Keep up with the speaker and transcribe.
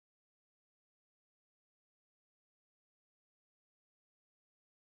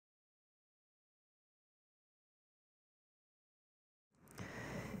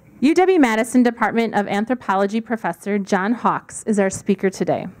UW-Madison Department of Anthropology professor John Hawks is our speaker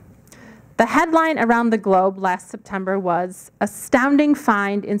today. The headline around the globe last September was, "Astounding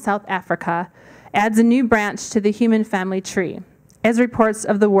Find in South Africa Adds a New Branch to the Human Family Tree," as reports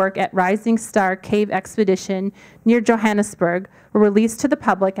of the work at Rising Star Cave Expedition near Johannesburg were released to the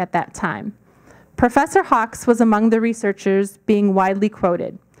public at that time. Professor Hawks was among the researchers being widely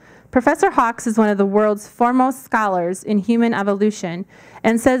quoted. Professor Hawks is one of the world's foremost scholars in human evolution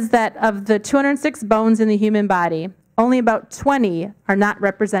and says that of the 206 bones in the human body, only about 20 are not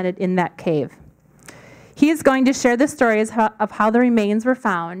represented in that cave. He is going to share the stories of how the remains were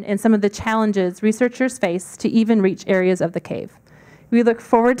found and some of the challenges researchers face to even reach areas of the cave. We look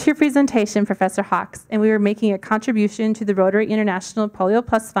forward to your presentation, Professor Hawks, and we are making a contribution to the Rotary International Polio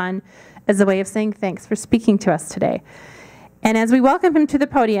Plus Fund as a way of saying thanks for speaking to us today. And as we welcome him to the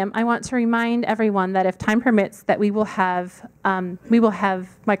podium, I want to remind everyone that if time permits, that we will have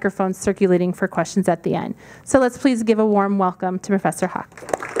microphones circulating for questions at the end. So let's please give a warm welcome to Professor Hawks.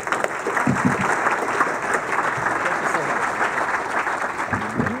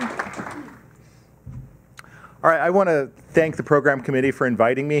 All right, I want to thank the program committee for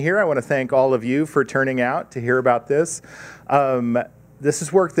inviting me here. I want to thank all of you for turning out to hear about this. This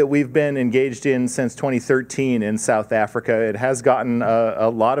is work that we've been engaged in since 2013 in South Africa. It has gotten a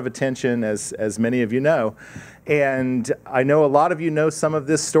lot of attention, as many of you know. And I know a lot of you know some of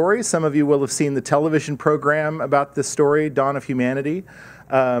this story. Some of you will have seen the television program about this story, Dawn of Humanity.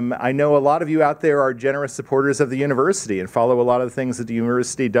 I know a lot of you out there are generous supporters of the university and follow a lot of the things that the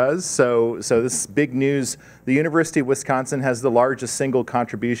university does. So this is big news. The University of Wisconsin has the largest single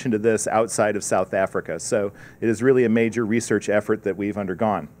contribution to this outside of South Africa. So it is really a major research effort that we've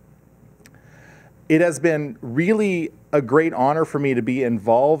undergone. It has been really a great honor for me to be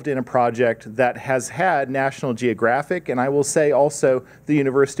involved in a project that has had National Geographic, and I will say also the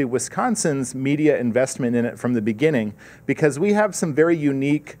University of Wisconsin's media investment in it from the beginning, because we have some very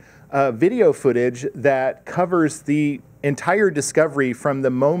unique video footage that covers the entire discovery from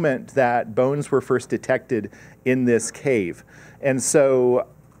the moment that bones were first detected in this cave. And so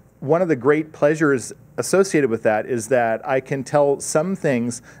one of the great pleasures associated with that is that I can tell some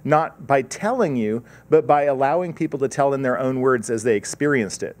things not by telling you, but by allowing people to tell in their own words as they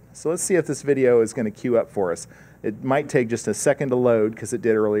experienced it. So let's see if this video is going to queue up for us. It might take just a second to load because it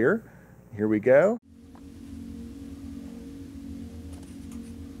did earlier. Here we go.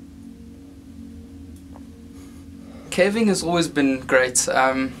 Caving has always been great.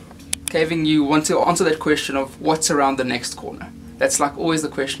 Caving, you want to answer that question of what's around the next corner. That's like always the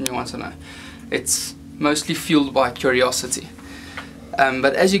question you want to know. It's mostly fueled by curiosity.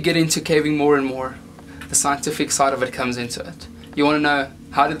 But as you get into caving more and more, the scientific side of it comes into it. You want to know,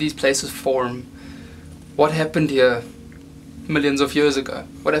 how did these places form? What happened here millions of years ago?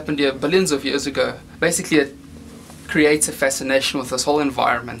 What happened here billions of years ago? Basically, it creates a fascination with this whole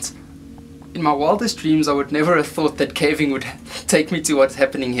environment. In my wildest dreams, I would never have thought that caving would take me to what's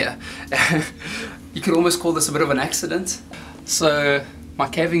happening here. You could almost call this a bit of an accident. So my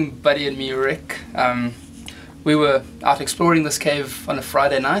caving buddy and me, Rick, we were out exploring this cave on a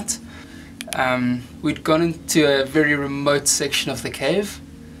Friday night. We'd gone into a very remote section of the cave,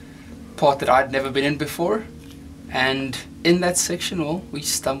 part that I'd never been in before, and in that section, well, we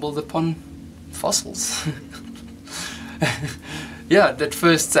stumbled upon fossils. Yeah, at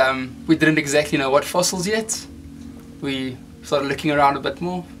first we didn't exactly know what fossils yet. We started looking around a bit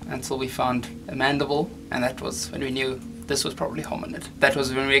more until we found a mandible, and that was when we knew this was probably hominid. That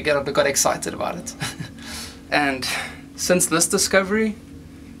was when we got excited about it. And since this discovery,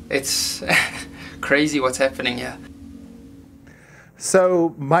 it's crazy what's happening here.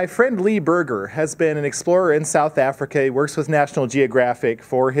 So my friend Lee Berger has been an explorer in South Africa. He works with National Geographic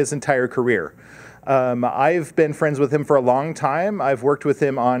for his entire career. I've been friends with him for a long time. I've worked with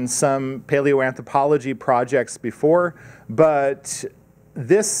him on some paleoanthropology projects before, but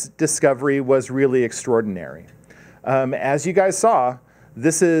this discovery was really extraordinary. As you guys saw,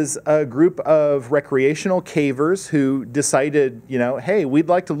 this is a group of recreational cavers who decided, you know, hey, we'd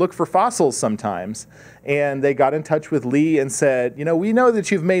like to look for fossils sometimes. And they got in touch with Lee and said, you know, we know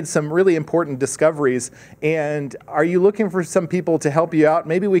that you've made some really important discoveries, and are you looking for some people to help you out?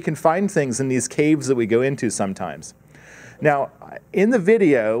 Maybe we can find things in these caves that we go into sometimes. Now, in the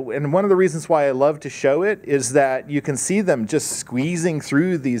video, and one of the reasons why I love to show it is that you can see them just squeezing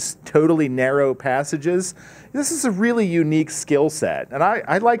through these totally narrow passages. This is a really unique skill set. And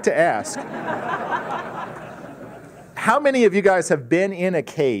I'd like to ask, how many of you guys have been in a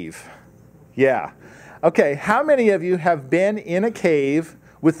cave? Yeah. Okay, how many of you have been in a cave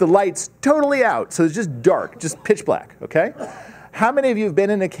with the lights totally out, so it's just dark, just pitch black, okay? How many of you have been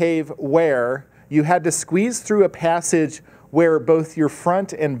in a cave where you had to squeeze through a passage where both your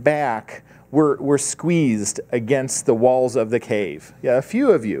front and back were squeezed against the walls of the cave? Yeah, a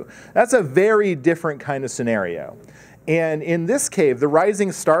few of you. That's a very different kind of scenario. And in this cave, the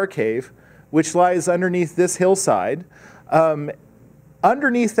Rising Star Cave, which lies underneath this hillside,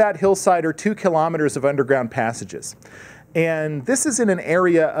 underneath that hillside are 2 kilometers of underground passages. And this is in an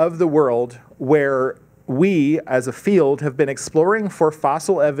area of the world where we, as a field, have been exploring for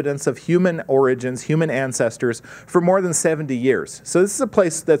fossil evidence of human origins, human ancestors, for more than 70 years. So this is a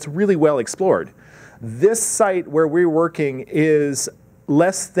place that's really well explored. This site where we're working is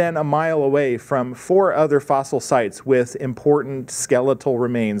less than a mile away from 4 other fossil sites with important skeletal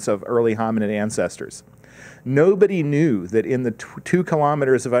remains of early hominid ancestors. Nobody knew that in the 2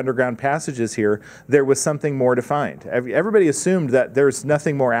 kilometers of underground passages here, there was something more to find. Everybody assumed that there's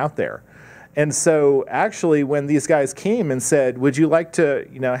nothing more out there. And so actually when these guys came and said, would you like to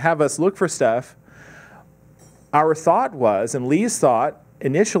have us look for stuff, our thought was, and Lee's thought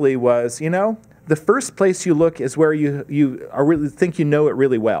initially was, the first place you look is where you really think you know it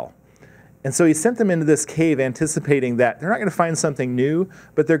really well. And so he sent them into this cave anticipating that they're not going to find something new,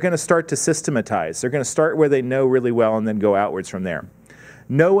 but they're going to start to systematize. They're going to start where they know really well and then go outwards from there.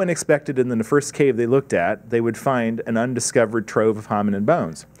 No one expected in the first cave they looked at, they would find an undiscovered trove of hominid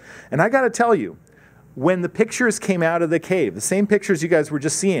bones. And I got to tell you, when the pictures came out of the cave, the same pictures you guys were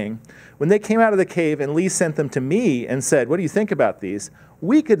just seeing, when they came out of the cave and Lee sent them to me and said, what do you think about these?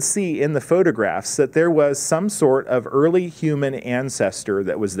 We could see in the photographs that there was some sort of early human ancestor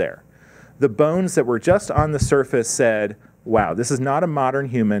that was there. The bones that were just on the surface said, wow, this is not a modern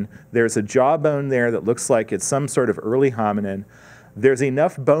human. There's a jawbone there that looks like it's some sort of early hominid. There's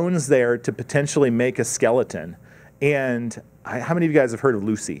enough bones there to potentially make a skeleton. And how many of you guys have heard of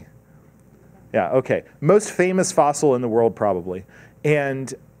Lucy? Yeah, okay. Most famous fossil in the world, probably.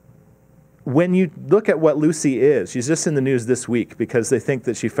 And when you look at what Lucy is, she's just in the news this week because they think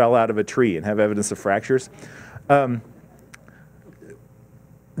that she fell out of a tree and have evidence of fractures.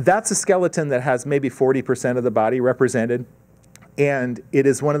 That's a skeleton that has maybe 40% of the body represented. And it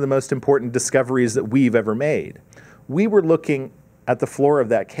is one of the most important discoveries that we've ever made. We were looking at the floor of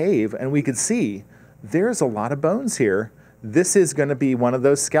that cave, and we could see there's a lot of bones here. This is going to be one of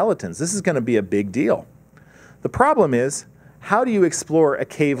those skeletons. This is going to be a big deal. The problem is, how do you explore a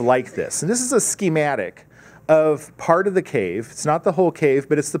cave like this? And this is a schematic of part of the cave. It's not the whole cave,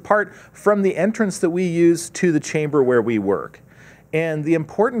 but it's the part from the entrance that we use to the chamber where we work. And the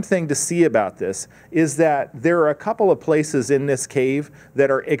important thing to see about this is that there are a couple of places in this cave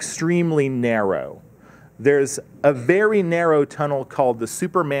that are extremely narrow. There's a very narrow tunnel called the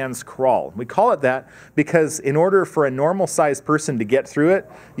Superman's Crawl. We call it that because in order for a normal-sized person to get through it,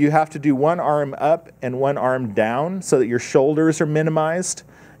 you have to do one arm up and one arm down so that your shoulders are minimized.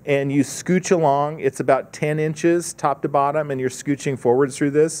 And you scooch along. It's about 10 inches top to bottom, and you're scooching forwards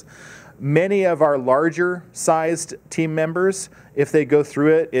through this. Many of our larger-sized team members, if they go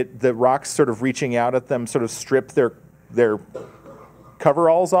through it, the rocks sort of reaching out at them sort of strip their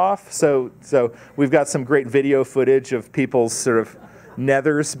coveralls off. So we've got some great video footage of people's sort of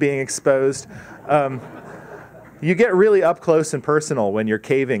nethers being exposed. You get really up close and personal when you're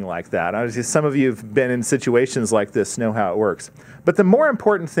caving like that. Obviously, some of you have been in situations like this, know how it works. But the more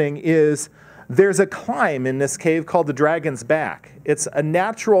important thing is there's a climb in this cave called the Dragon's Back. It's a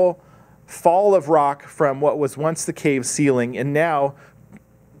natural fall of rock from what was once the cave ceiling and now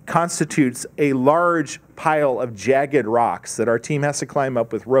constitutes a large pile of jagged rocks that our team has to climb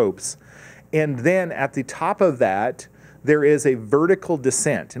up with ropes. And then at the top of that, there is a vertical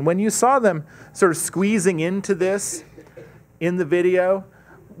descent. And when you saw them sort of squeezing into this in the video,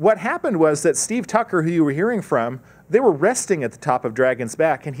 what happened was that Steve Tucker, who you were hearing from, they were resting at the top of Dragon's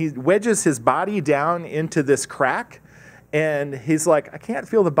Back, and he wedges his body down into this crack, and he's like, I can't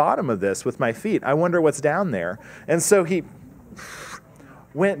feel the bottom of this with my feet. I wonder what's down there. And so he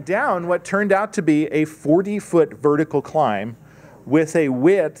went down what turned out to be a 40-foot vertical climb with a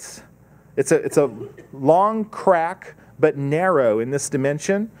width. It's a long crack, but narrow in this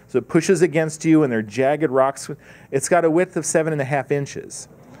dimension. So it pushes against you, and they're jagged rocks. It's got a width of 7.5 inches.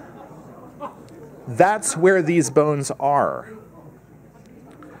 That's where these bones are.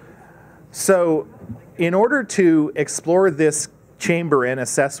 So in order to explore this chamber and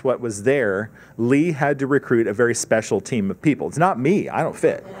assess what was there, Lee had to recruit a very special team of people. It's not me. I don't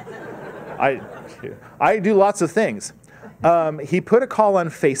fit. I do lots of things. He put a call on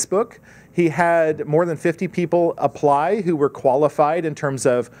Facebook. He had more than 50 people apply who were qualified in terms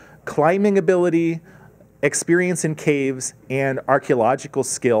of climbing ability, experience in caves, and archaeological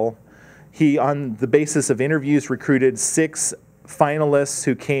skill. He, on the basis of interviews, recruited 6 finalists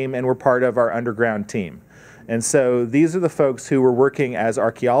who came and were part of our underground team. And so these are the folks who were working as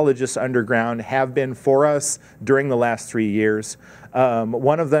archaeologists underground, have been for us during the last 3 years.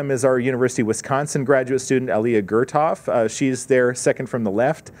 One of them is our University of Wisconsin graduate student, Aliyah Gertoff. She's there second from the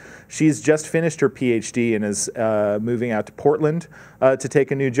left. She's just finished her PhD and is moving out to Portland to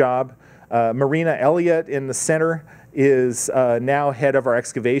take a new job. Marina Elliott in the center is now head of our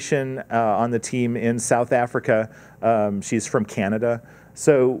excavation on the team in South Africa. She's from Canada.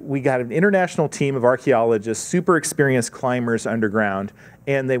 So we got an international team of archaeologists, super experienced climbers underground,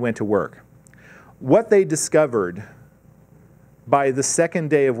 and they went to work. What they discovered by the second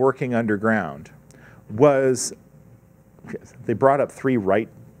day of working underground was they brought up 3 right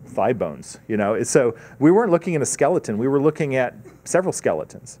thigh bones. So we weren't looking at a skeleton. We were looking at several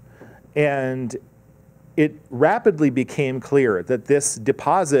skeletons. And it rapidly became clear that this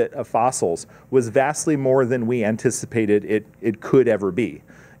deposit of fossils was vastly more than we anticipated it could ever be.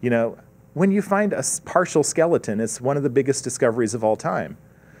 When you find a partial skeleton, it's one of the biggest discoveries of all time.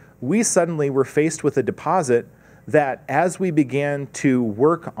 We suddenly were faced with a deposit that, as we began to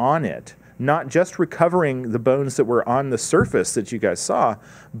work on it, not just recovering the bones that were on the surface that you guys saw,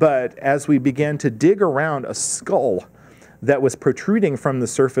 but as we began to dig around a skull that was protruding from the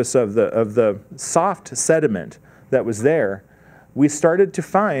surface of the soft sediment that was there, we started to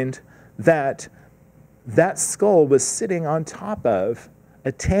find that that skull was sitting on top of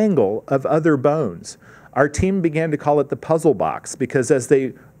a tangle of other bones. Our team began to call it the puzzle box because as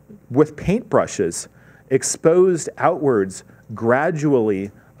they, with paintbrushes, exposed outwards gradually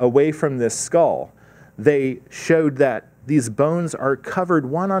away from this skull, they showed that these bones are covered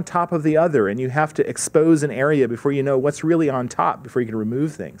one on top of the other, and you have to expose an area before you know what's really on top, before you can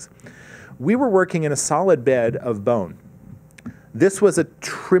remove things. We were working in a solid bed of bone. This was a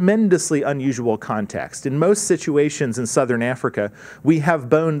tremendously unusual context. In most situations in southern Africa, we have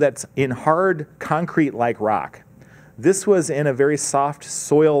bone that's in hard concrete-like rock. This was in a very soft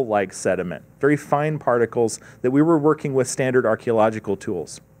soil-like sediment, very fine particles that we were working with standard archaeological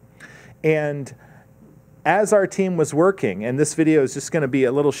tools. And as our team was working, and this video is just going to be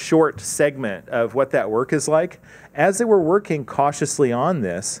a little short segment of what that work is like, as they were working cautiously on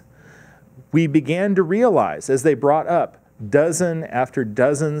this, we began to realize, as they brought up dozen after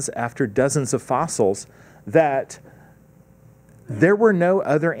dozens after dozens of fossils, that there were no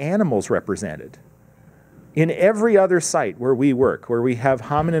other animals represented. In every other site where we work, where we have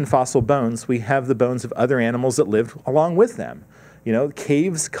hominin fossil bones, we have the bones of other animals that lived along with them.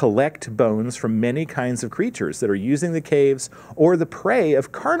 Caves collect bones from many kinds of creatures that are using the caves, or the prey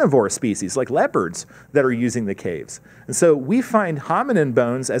of carnivore species like leopards that are using the caves. And so we find hominin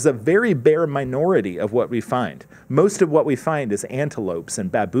bones as a very bare minority of what we find. Most of what we find is antelopes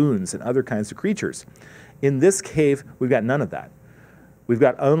and baboons and other kinds of creatures. In this cave, we've got none of that. We've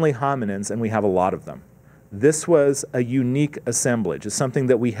got only hominins, and we have a lot of them. This was a unique assemblage. It's something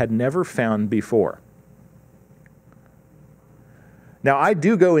that we had never found before. Now, I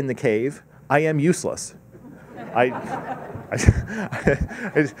do go in the cave. I am useless.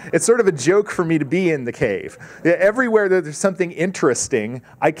 It's sort of a joke for me to be in the cave. Everywhere that there's something interesting,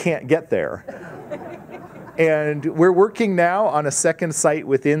 I can't get there. And we're working now on a second site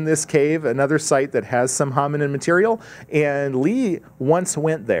within this cave, another site that has some hominin material, and Lee once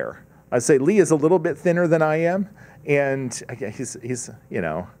went there. I'd say Lee is a little bit thinner than I am, and he's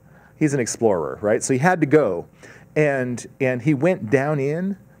an explorer, right? So he had to go. And he went down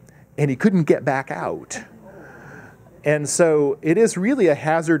in, and he couldn't get back out. And so it is really a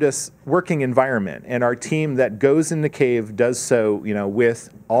hazardous working environment. And our team that goes in the cave does so,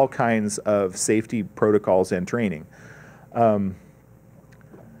 with all kinds of safety protocols and training. And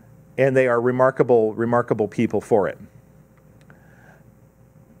they are remarkable, remarkable people for it.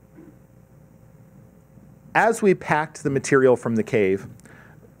 As we packed the material from the cave,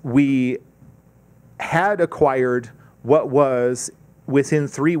 we had acquired what was, within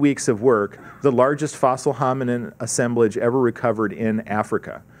 3 weeks of work, the largest fossil hominin assemblage ever recovered in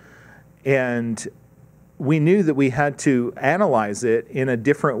Africa. And we knew that we had to analyze it in a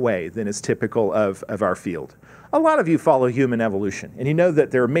different way than is typical of our field. A lot of you follow human evolution, and you know that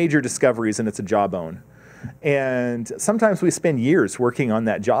there are major discoveries and it's a jawbone. And sometimes we spend years working on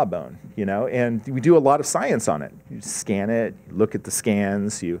that jawbone, and we do a lot of science on it. You scan it, you look at the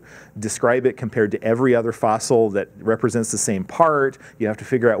scans, you describe it compared to every other fossil that represents the same part. You have to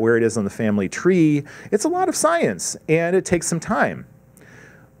figure out where it is on the family tree. It's a lot of science, and it takes some time.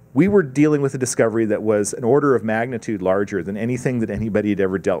 We were dealing with a discovery that was an order of magnitude larger than anything that anybody had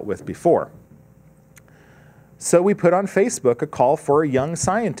ever dealt with before. So we put on Facebook a call for young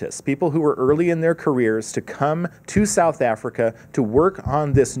scientists, people who were early in their careers, to come to South Africa to work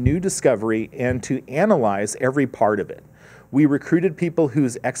on this new discovery and to analyze every part of it. We recruited people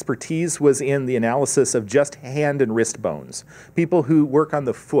whose expertise was in the analysis of just hand and wrist bones, people who work on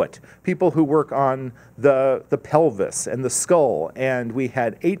the foot, people who work on the pelvis and the skull, and we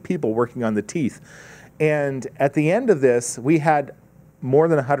had 8 people working on the teeth. And at the end of this, we had more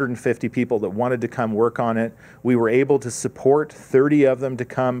than 150 people that wanted to come work on it. We were able to support 30 of them to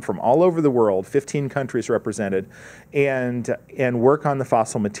come from all over the world, 15 countries represented, and work on the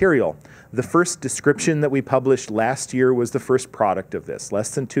fossil material. The first description that we published last year was the first product of this.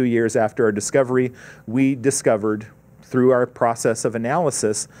 Less than 2 years after our discovery, we discovered through our process of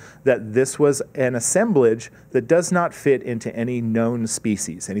analysis that this was an assemblage that does not fit into any known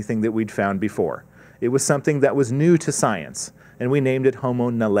species, anything that we'd found before. It was something that was new to science, and we named it Homo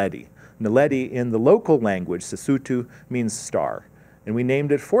naledi. Naledi in the local language, Sesotho, means star. And we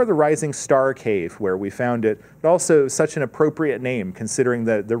named it for the rising star cave where we found it, but also such an appropriate name considering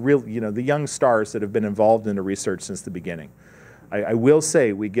the young stars that have been involved in the research since the beginning. I will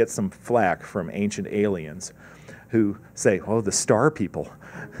say we get some flack from ancient aliens who say, oh, the star people,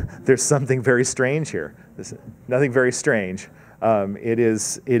 there's something very strange here. There's nothing very strange. It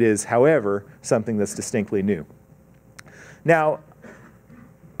is, however, something that's distinctly new. Now,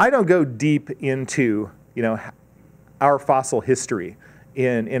 I don't go deep into, our fossil history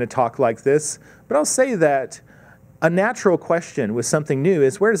in a talk like this, but I'll say that a natural question with something new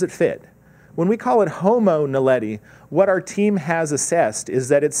is, where does it fit? When we call it Homo naledi, what our team has assessed is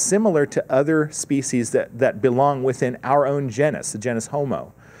that it's similar to other species that belong within our own genus, the genus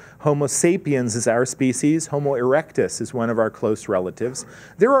Homo. Homo sapiens is our species. Homo erectus is one of our close relatives.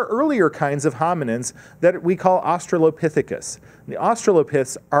 There are earlier kinds of hominins that we call Australopithecus. The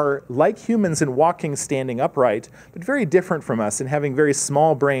Australopiths are like humans in walking, standing upright, but very different from us in having very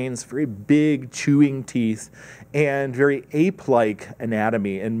small brains, very big chewing teeth, and very ape-like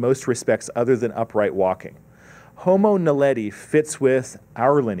anatomy in most respects other than upright walking. Homo naledi fits with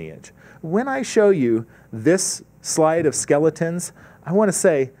our lineage. When I show you this slide of skeletons, I want to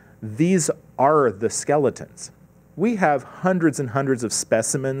say, these are the skeletons. We have hundreds and hundreds of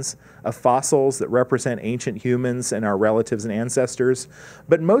specimens of fossils that represent ancient humans and our relatives and ancestors,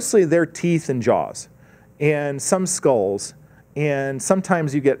 but mostly they're teeth and jaws, and some skulls, and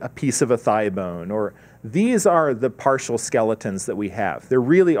sometimes you get a piece of a thigh bone, or these are the partial skeletons that we have. There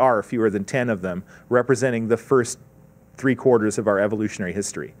really are fewer than 10 of them, representing the first 3/4 of our evolutionary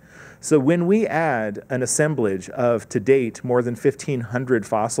history. So when we add an assemblage of, to date, more than 1,500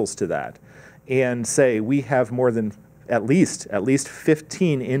 fossils to that, and say we have more than at least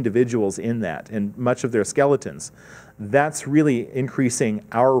 15 individuals in that, and much of their skeletons, that's really increasing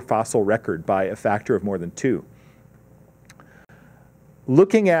our fossil record by a factor of more than 2.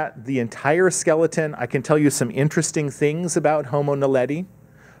 Looking at the entire skeleton, I can tell you some interesting things about Homo naledi.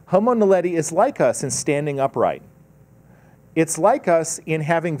 Homo naledi is like us in standing upright. It's like us in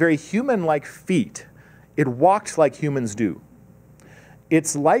having very human-like feet. It walked like humans do.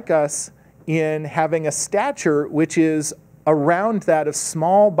 It's like us in having a stature which is around that of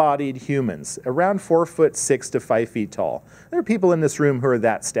small-bodied humans, around 4'6" to 5 feet tall. There are people in this room who are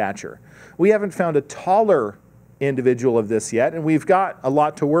that stature. We haven't found a taller individual of this yet, and we've got a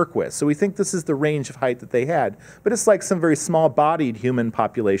lot to work with. So we think this is the range of height that they had, but it's like some very small-bodied human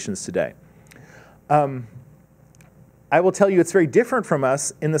populations today. I will tell you it's very different from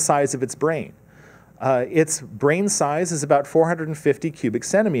us in the size of its brain. Its brain size is about 450 cubic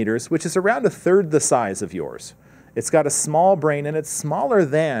centimeters, which is around 1/3 the size of yours. It's got a small brain, and it's smaller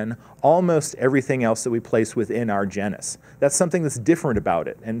than almost everything else that we place within our genus. That's something that's different about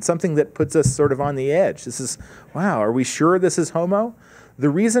it, and something that puts us sort of on the edge. This is, wow, are we sure this is Homo? The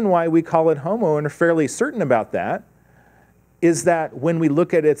reason why we call it Homo and are fairly certain about that is that when we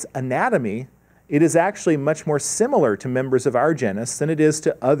look at its anatomy, it is actually much more similar to members of our genus than it is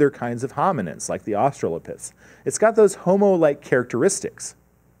to other kinds of hominins, like the Australopiths. It's got those Homo-like characteristics.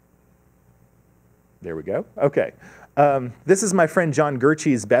 There we go. Okay. This is my friend John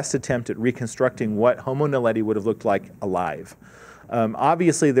Gurchi's best attempt at reconstructing what Homo naledi would have looked like alive.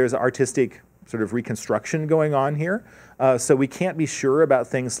 Obviously, there's artistic sort of reconstruction going on here, so we can't be sure about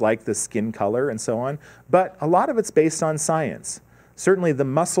things like the skin color and so on, but a lot of it's based on science. Certainly the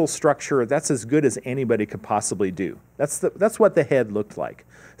muscle structure, that's as good as anybody could possibly do. That's what the head looked like.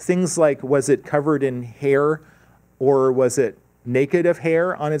 Things like, was it covered in hair or was it naked of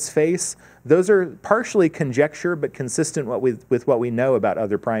hair on its face? Those are partially conjecture, but consistent with what we know about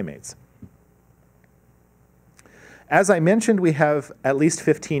other primates. As I mentioned, we have at least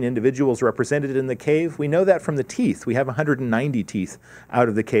 15 individuals represented in the cave. We know that from the teeth. We have 190 teeth out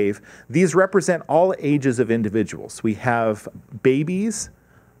of the cave. These represent all ages of individuals. We have babies,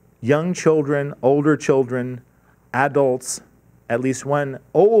 young children, older children, adults, at least one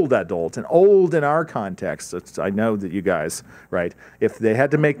old adult, and old in our context. I know that you guys, right? If they had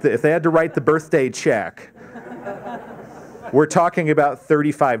to write the birthday check, we're talking about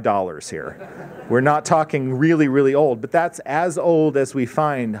 $35 here. We're not talking really, really old, but that's as old as we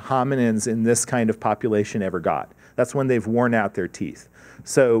find hominins in this kind of population ever got. That's when they've worn out their teeth.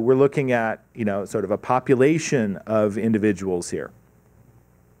 So we're looking at, sort of a population of individuals here.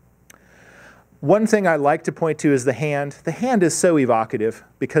 One thing I like to point to is the hand. The hand is so evocative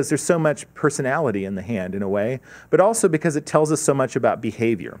because there's so much personality in the hand in a way, but also because it tells us so much about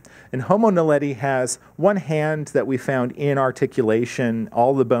behavior. And Homo naledi has one hand that we found in articulation,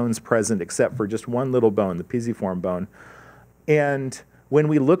 all the bones present except for just one little bone, the pisiform bone. And when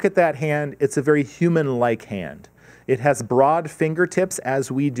we look at that hand, it's a very human-like hand. It has broad fingertips,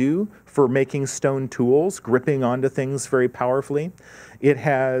 as we do, for making stone tools, gripping onto things very powerfully. It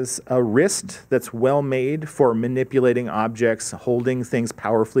has a wrist that's well made for manipulating objects, holding things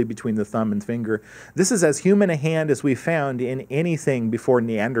powerfully between the thumb and finger. This is as human a hand as we found in anything before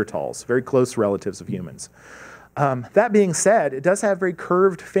Neanderthals, very close relatives of humans. That being said, it does have very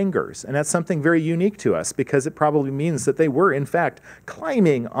curved fingers, and that's something very unique to us because it probably means that they were, in fact,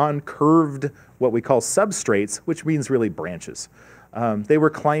 climbing on curved, what we call substrates, which means really branches. They were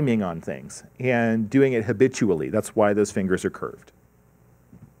climbing on things and doing it habitually. That's why those fingers are curved.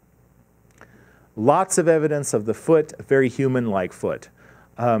 Lots of evidence of the foot, a very human-like foot.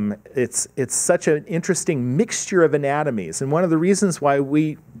 It's such an interesting mixture of anatomies, and one of the reasons why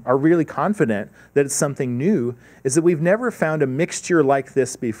we are really confident that it's something new is that we've never found a mixture like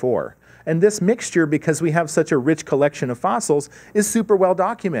this before. And this mixture, because we have such a rich collection of fossils, is super well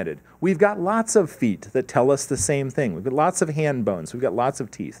documented. We've got lots of feet that tell us the same thing. We've got lots of hand bones. We've got lots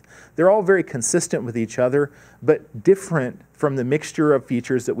of teeth. They're all very consistent with each other, but different from the mixture of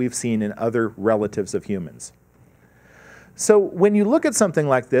features that we've seen in other relatives of humans. So when you look at something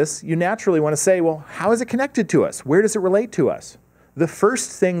like this, you naturally want to say, well, how is it connected to us? Where does it relate to us? The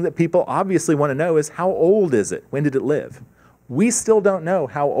first thing that people obviously want to know is how old is it? When did it live? We still don't know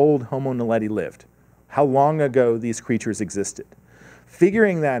how old Homo naledi lived, how long ago these creatures existed.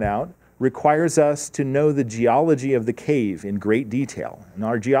 Figuring that out requires us to know the geology of the cave in great detail. And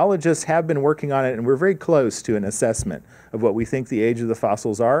our geologists have been working on it, and we're very close to an assessment of what we think the age of the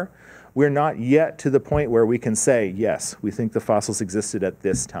fossils are. We're not yet to the point where we can say, yes, we think the fossils existed at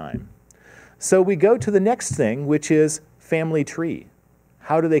this time. So we go to the next thing, which is family tree.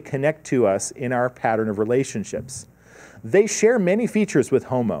 How do they connect to us in our pattern of relationships? They share many features with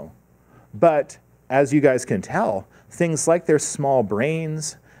Homo, but as you guys can tell, things like their small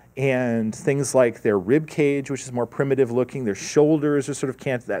brains and things like their rib cage, which is more primitive looking, their shoulders are sort of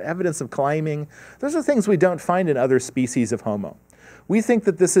canted, that evidence of climbing, those are things we don't find in other species of Homo. We think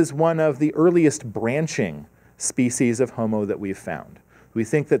that this is one of the earliest branching species of Homo that we've found. We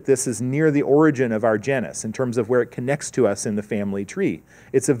think that this is near the origin of our genus in terms of where it connects to us in the family tree.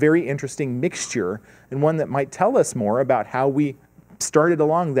 It's a very interesting mixture and one that might tell us more about how we started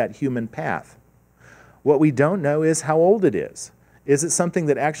along that human path. What we don't know is how old it is. Is it something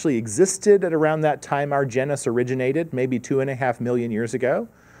that actually existed at around that time our genus originated, maybe 2.5 million years ago?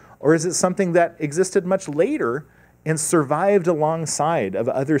 Or is it something that existed much later and survived alongside of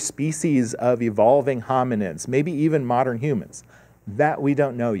other species of evolving hominids, maybe even modern humans? That we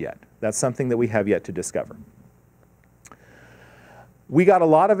don't know yet. That's something that we have yet to discover. We got a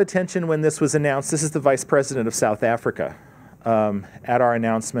lot of attention when this was announced. This is the Vice President of South Africa at our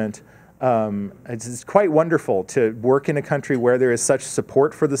announcement. It's quite wonderful to work in a country where there is such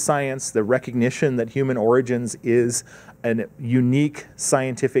support for the science, the recognition that human origins is a unique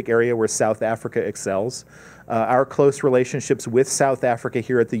scientific area where South Africa excels. Our close relationships with South Africa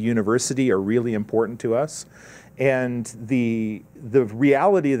here at the university are really important to us. And the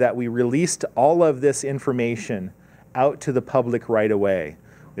reality that we released all of this information out to the public right away,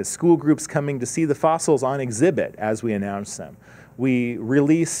 with school groups coming to see the fossils on exhibit as we announced them. We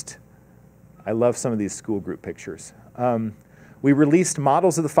released, I love some of these school group pictures. We released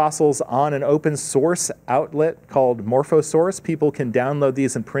models of the fossils on an open source outlet called Morphosource. People can download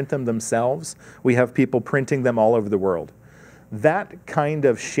these and print them themselves. We have people printing them all over the world. That kind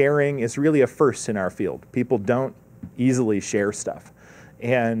of sharing is really a first in our field. People don't easily share stuff.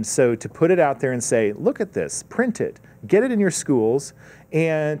 And so to put it out there and say, look at this, print it, get it in your schools,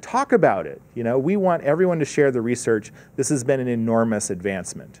 and talk about it. You know, we want everyone to share the research. This has been an enormous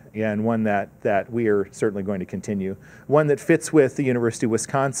advancement, and one that we are certainly going to continue, one that fits with the University of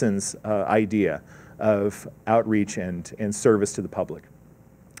Wisconsin's idea of outreach and service to the public.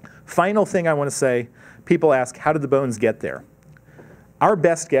 Final thing I want to say, people ask, how did the bones get there? Our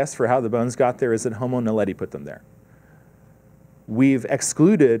best guess for how the bones got there is that Homo naledi put them there. We've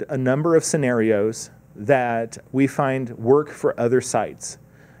excluded a number of scenarios that we find work for other sites.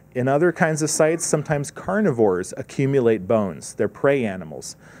 In other kinds of sites, sometimes carnivores accumulate bones. They're prey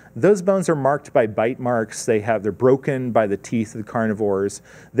animals. Those bones are marked by bite marks. They're broken by the teeth of the carnivores.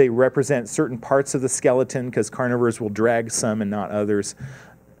 They represent certain parts of the skeleton because carnivores will drag some and not others.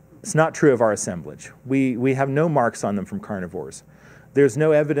 It's not true of our assemblage. We have no marks on them from carnivores. There's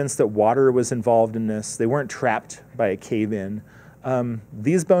no evidence that water was involved in this. They weren't trapped by a cave-in.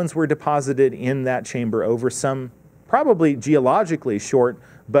 These bones were deposited in that chamber over some probably geologically short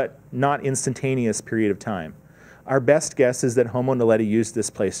but not instantaneous period of time. Our best guess is that Homo naledi used this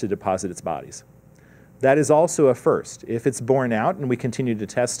place to deposit its bodies. That is also a first. If it's borne out and we continue to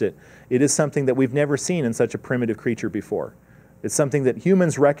test it, it is something that we've never seen in such a primitive creature before. It's something that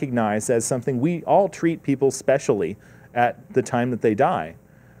humans recognize as something we all treat people specially at the time that they die.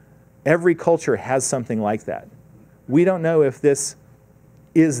 Every culture has something like that. We don't know if this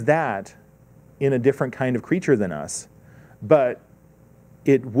is that in a different kind of creature than us, but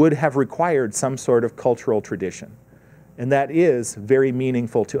it would have required some sort of cultural tradition. And that is very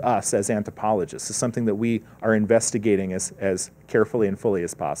meaningful to us as anthropologists. It's something that we are investigating as carefully and fully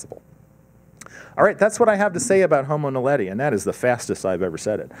as possible. All right, that's what I have to say about Homo naledi, and that is the fastest I've ever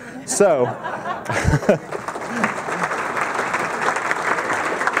said it. So,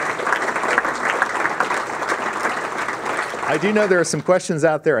 I do know there are some questions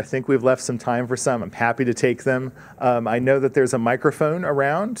out there. I think we've left some time for some. I'm happy to take them. I know that there's a microphone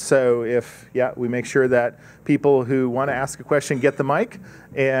around, so we make sure that people who want to ask a question get the mic,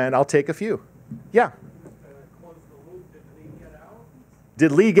 and I'll take a few. Yeah.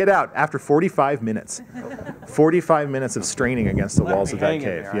 Did Lee get out after 45 minutes? 45 minutes of straining against the walls of that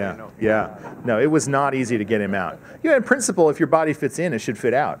cave. Yeah. No, it was not easy to get him out. In principle, if your body fits in, it should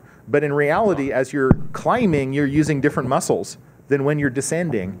fit out. But in reality, as you're climbing, you're using different muscles than when you're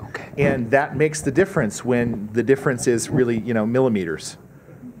descending. Okay. And that makes the difference when the difference is really, millimeters.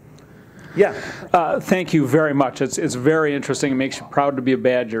 Yeah. Thank you very much. It's very interesting. It makes you proud to be a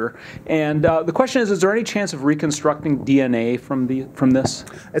Badger. And the question is there any chance of reconstructing DNA from this?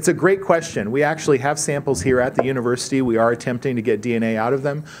 It's a great question. We actually have samples here at the university. We are attempting to get DNA out of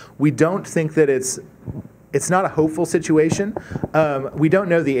them. We don't think that it's not a hopeful situation. We don't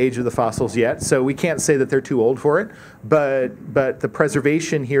know the age of the fossils yet, so we can't say that they're too old for it. But the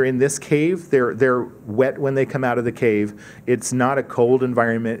preservation here in this cave, they're wet when they come out of the cave. It's not a cold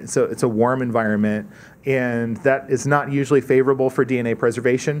environment, so it's a warm environment, and that is not usually favorable for DNA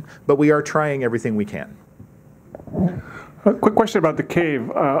preservation. But we are trying everything we can. A quick question about the cave.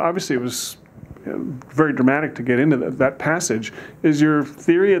 Obviously, it was very dramatic to get into that passage. Is your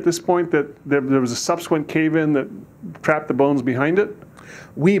theory at this point that there was a subsequent cave-in that trapped the bones behind it?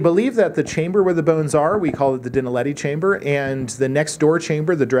 We believe that the chamber where the bones are, we call it the Dinaledi chamber, and the next door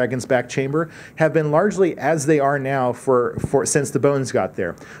chamber, the Dragon's Back chamber, have been largely as they are now for since the bones got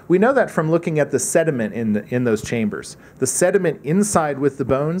there. We know that from looking at the sediment in those chambers. The sediment inside with the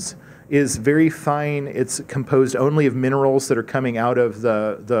bones is very fine. It's composed only of minerals that are coming out of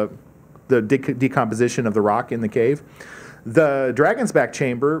the decomposition of the rock in the cave. The Dragon's Back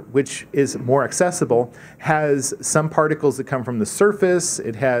chamber, which is more accessible, has some particles that come from the surface.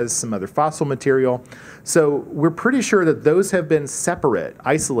 It has some other fossil material. So we're pretty sure that those have been separate,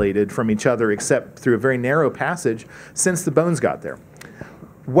 isolated from each other, except through a very narrow passage since the bones got there.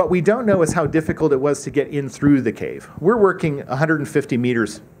 What we don't know is how difficult it was to get in through the cave. We're working 150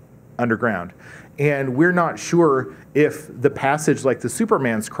 meters underground, and we're not sure if the passage, like the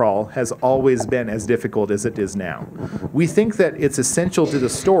Superman's crawl, has always been as difficult as it is now. We think that it's essential to the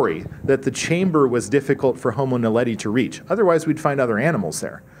story that the chamber was difficult for Homo naledi to reach. Otherwise, we'd find other animals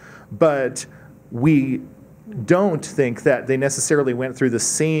there. But we don't think that they necessarily went through the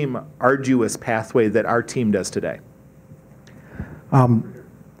same arduous pathway that our team does today.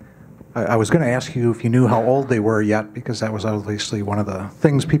 I was going to ask you if you knew how old they were yet, because that was obviously one of the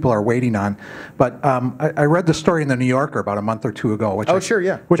things people are waiting on. But I read the story in the New Yorker about a month or two ago, which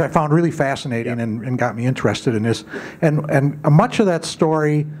I found really fascinating and got me interested in this. And much of that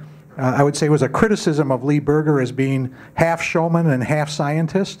story, I would say, was a criticism of Lee Berger as being half showman and half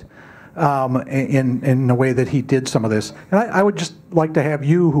scientist. in the way that he did some of this. And I would just like to have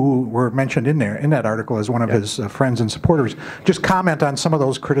you, who were mentioned in that article as one of his friends and supporters, just comment on some of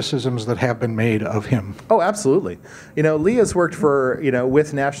those criticisms that have been made of him. Oh, absolutely. Lee has worked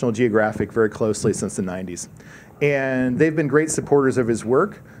with National Geographic very closely since the 90s. And they've been great supporters of his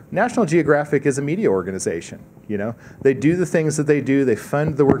work. National Geographic is a media organization. They do the things that they do, they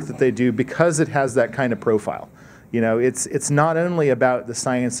fund the work that they do because it has that kind of profile. It's not only about the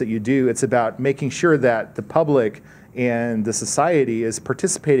science that you do, it's about making sure that the public and the society is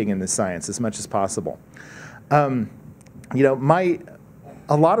participating in this science as much as possible. A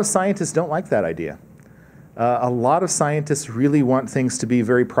lot of scientists don't like that idea. A lot of scientists really want things to be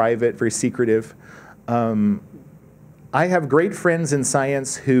very private, very secretive. I have great friends in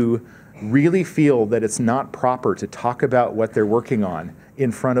science who really feel that it's not proper to talk about what they're working on in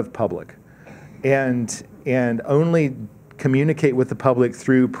front of public, and only communicate with the public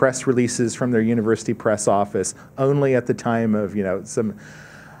through press releases from their university press office, only at the time of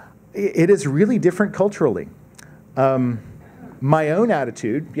it is really different culturally. My own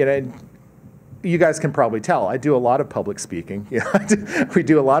attitude, you guys can probably tell, I do a lot of public speaking. We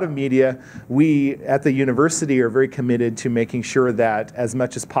do a lot of media. We at the university are very committed to making sure that as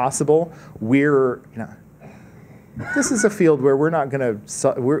much as possible, this is a field where we're not going to,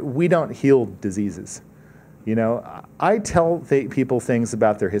 we don't heal diseases. I tell people things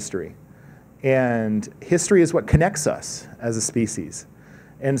about their history. And history is what connects us as a species.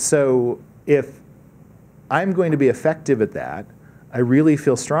 And so if I'm going to be effective at that, I really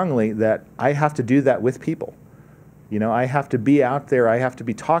feel strongly that I have to do that with people. I have to be out there, I have to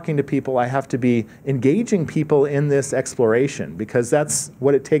be talking to people, I have to be engaging people in this exploration, because that's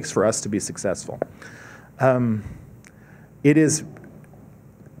what it takes for us to be successful.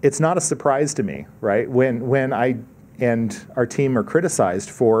 It's not a surprise to me, right, when I and our team are criticized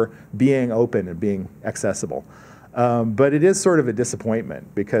for being open and being accessible. But it is sort of a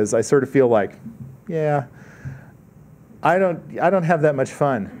disappointment, because I sort of feel like, I don't have that much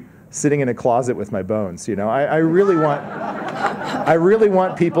fun sitting in a closet with my bones. I really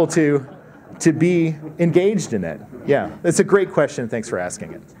want people to be engaged in it. Yeah, it's a great question. Thanks for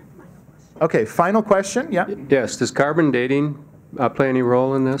asking it. Okay, final question. Yeah. Yes. Does carbon dating play any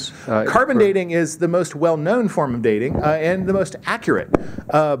role in this? Carbon dating is the most well-known form of dating and the most accurate.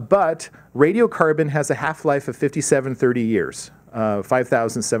 But radiocarbon has a half-life of 5730 years,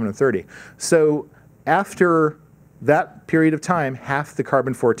 5,730. So after that period of time, half the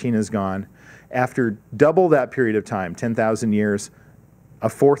carbon-14 is gone. After double that period of time, 10,000 years, a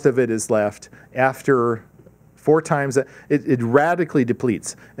fourth of it is left. After 4 times that, it radically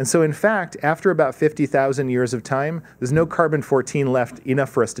depletes. And so in fact, after about 50,000 years of time, there's no carbon-14 left enough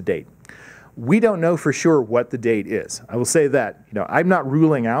for us to date. We don't know for sure what the date is. I will say that, I'm not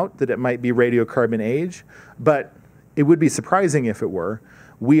ruling out that it might be radiocarbon age, but it would be surprising if it were.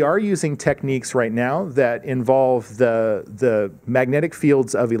 We are using techniques right now that involve the magnetic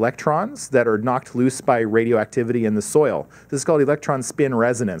fields of electrons that are knocked loose by radioactivity in the soil. This is called electron spin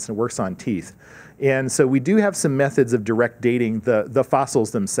resonance, and it works on teeth. And so we do have some methods of direct dating the fossils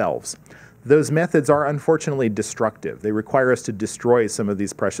themselves. Those methods are unfortunately destructive. They require us to destroy some of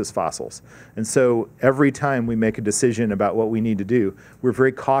these precious fossils. And so every time we make a decision about what we need to do, we're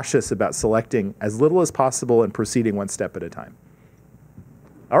very cautious about selecting as little as possible and proceeding one step at a time.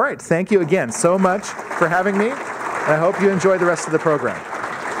 All right, thank you again so much for having me. I hope you enjoy the rest of the program.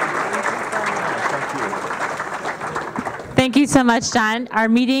 Thank you so much, John. Our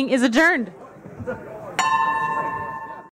meeting is adjourned.